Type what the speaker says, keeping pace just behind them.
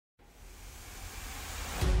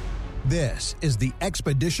This is the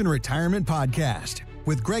Expedition Retirement Podcast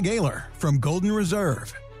with Greg Ayler from Golden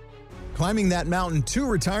Reserve. Climbing that mountain to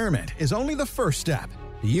retirement is only the first step.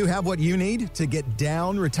 Do you have what you need to get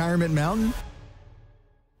down Retirement Mountain?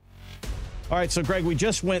 All right, so Greg, we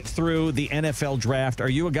just went through the NFL draft. Are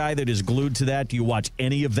you a guy that is glued to that? Do you watch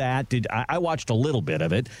any of that? I watched a little bit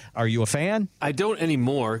of it. Are you a fan? I don't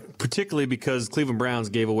anymore, particularly because Cleveland Browns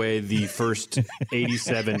gave away the first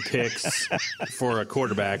 87 picks for a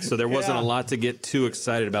quarterback, so there wasn't a lot to get too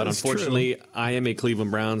excited about. That's Unfortunately, true. I am a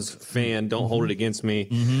Cleveland Browns fan. Don't hold it against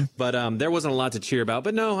me. But there wasn't a lot to cheer about.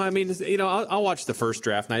 But no, I mean, I'll watch the first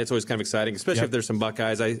draft night. It's always kind of exciting, especially if there's some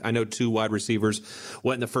Buckeyes. I know 2 wide receivers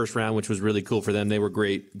went in the first round, which was really cool for them. They were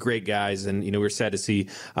great guys, and we were sad to see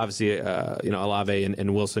obviously Olave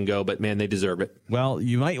and Wilson go, but man, they deserve it. Well,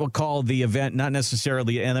 you might call the event not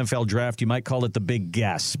necessarily the NFL draft. You might call it the big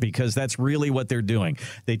guess, because that's really what they're doing.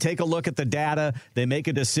 They take a look at the data, they make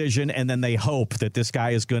a decision, and then they hope that this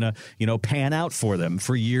guy is going to pan out for them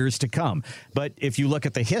for years to come. But if you look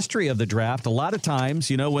at the history of the draft, a lot of times,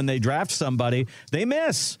 when they draft somebody, they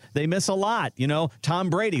miss a lot. Tom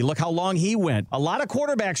Brady, look how long he went. A lot of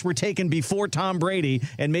quarterbacks were taken before Tom Brady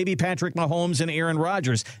and maybe Patrick Mahomes and Aaron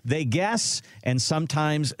Rodgers. They guess, and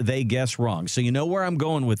sometimes they guess wrong. So you know where I'm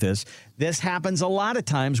going with this. This happens a lot of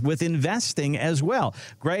times with investing as well.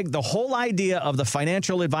 Greg, the whole idea of the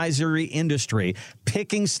financial advisory industry,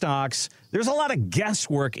 picking stocks, there's a lot of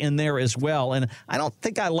guesswork in there as well. And I don't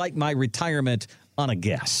think I like my retirement on a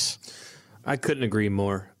guess. I couldn't agree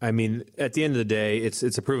more. I mean, at the end of the day, it's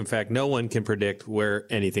a proven fact. No one can predict where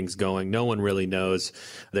anything's going. No one really knows.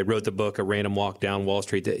 They wrote the book, A Random Walk Down Wall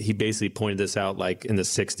Street. That he basically pointed this out like in the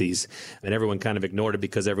 60s, and everyone kind of ignored it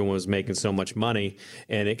because everyone was making so much money.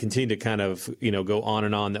 And it continued to kind of, go on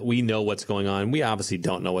and on that we know what's going on. We obviously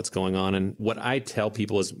don't know what's going on. And what I tell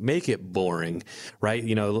people is make it boring, right?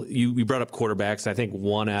 You brought up quarterbacks. I think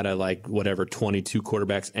 1 out of 22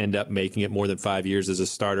 quarterbacks end up making it more than 5 years as a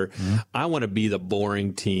starter. I want to be the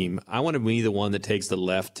boring team. I want to be the one that takes the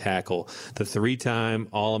left tackle, the 3-time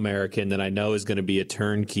All-American that I know is going to be a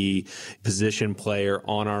turnkey position player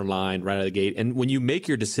on our line right out of the gate. And when you make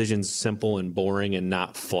your decisions simple and boring and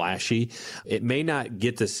not flashy, it may not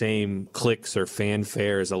get the same clicks or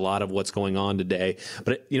fanfare as a lot of what's going on today.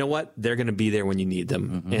 But you know what? They're going to be there when you need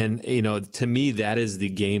them. And, to me, that is the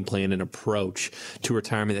game plan and approach to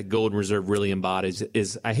retirement that Golden Reserve really embodies.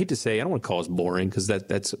 Is I hate to say, I don't want to call us boring, because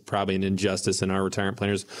that's probably an injustice, and our retirement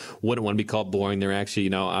planners wouldn't want to be called boring. They're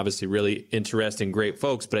actually, obviously really interesting, great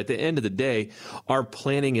folks. But at the end of the day, our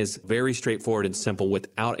planning is very straightforward and simple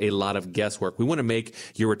without a lot of guesswork. We want to make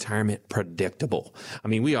your retirement predictable. I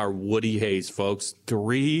mean, we are Woody Hayes, folks.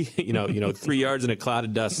 3 yards in a cloud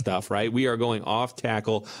of dust stuff, right? We are going off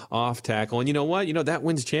tackle. And you know what? That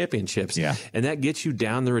wins championships. Yeah. And that gets you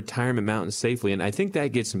down the retirement mountain safely. And I think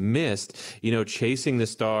that gets missed, chasing the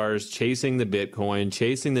stars, chasing the Bitcoin,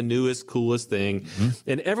 chasing the newest, coolest thing.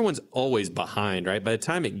 And everyone's always behind, right? By the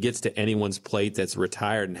time it gets to anyone's plate that's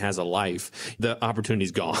retired and has a life, the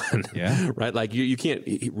opportunity's gone. Yeah. Right? Like you can't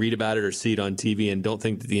read about it or see it on TV and don't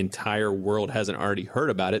think that the entire world hasn't already heard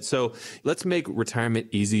about it. So let's make retirement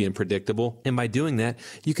easy and predictable. And by doing that,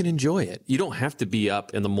 you can enjoy it. You don't have to be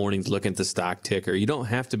up in the mornings looking at the stock ticker. You don't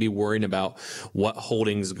have to be worrying about what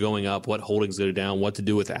holdings going up, what holdings go down, what to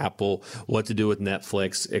do with Apple, what to do with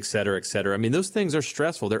Netflix, et cetera, et cetera. I mean, those things are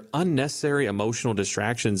stressful. They're unnecessary emotional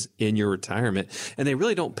distractions in your retirement, and they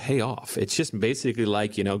really don't pay off. It's just basically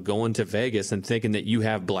like, going to Vegas and thinking that you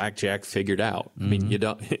have blackjack figured out. I mean, you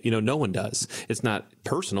don't, no one does. It's not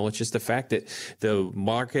personal. It's just the fact that the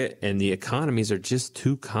market and the economies are just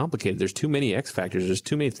too complicated. There's too many X factors. There's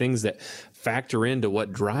too many things that factor into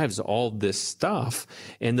what drives all this stuff.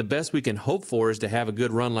 And the best we can hope for is to have a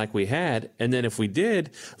good run like we had. And then if we did,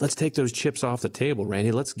 let's take those chips off the table,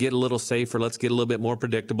 Randy. Let's get a little safer. Let's get a little bit more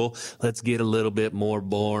predictable. Let's get a little bit more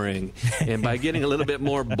boring. And by getting a little bit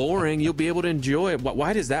more boring, you'll be able to enjoy it.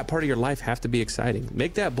 Why does that part of your life have to be exciting?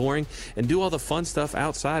 Make that boring and do all the fun stuff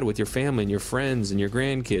outside with your family and your friends and your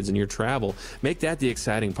grandkids and your travel. Make that the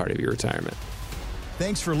exciting part of your retirement.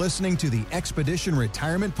 Thanks for listening to the Expedition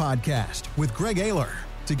Retirement Podcast with Greg Ayler.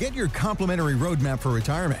 To get your complimentary roadmap for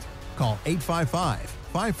retirement, call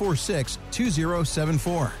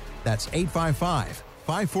 855-546-2074. That's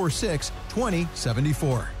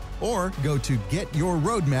 855-546-2074. Or go to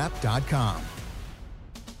getyourroadmap.com.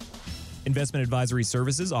 Investment advisory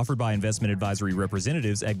services offered by investment advisory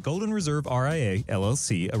representatives at Golden Reserve RIA,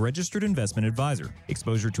 LLC, a registered investment advisor.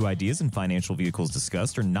 Exposure to ideas and financial vehicles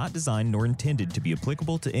discussed are not designed nor intended to be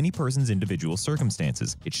applicable to any person's individual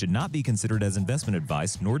circumstances. It should not be considered as investment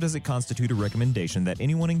advice, nor does it constitute a recommendation that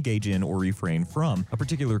anyone engage in or refrain from a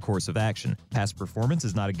particular course of action. Past performance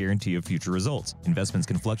is not a guarantee of future results. Investments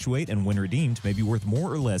can fluctuate and when redeemed may be worth more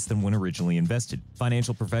or less than when originally invested.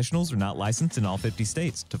 Financial professionals are not licensed in all 50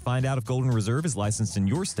 states. To find out if Golden Reserve is licensed in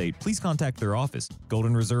your state, please contact their office.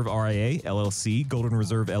 Golden Reserve RIA, LLC, Golden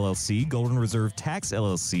Reserve LLC, Golden Reserve Tax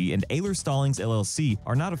LLC, and Ayler Stallings LLC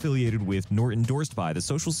are not affiliated with nor endorsed by the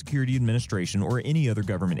Social Security Administration or any other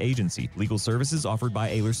government agency. Legal services offered by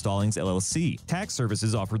Ayler Stallings LLC. Tax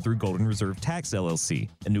services offered through Golden Reserve Tax LLC.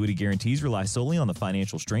 Annuity guarantees rely solely on the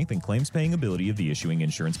financial strength and claims-paying ability of the issuing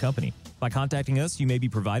insurance company. By contacting us, you may be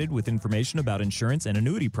provided with information about insurance and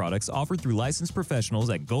annuity products offered through licensed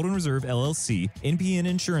professionals at Golden Reserve LLC, NPN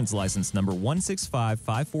Insurance License number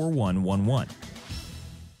 165541111.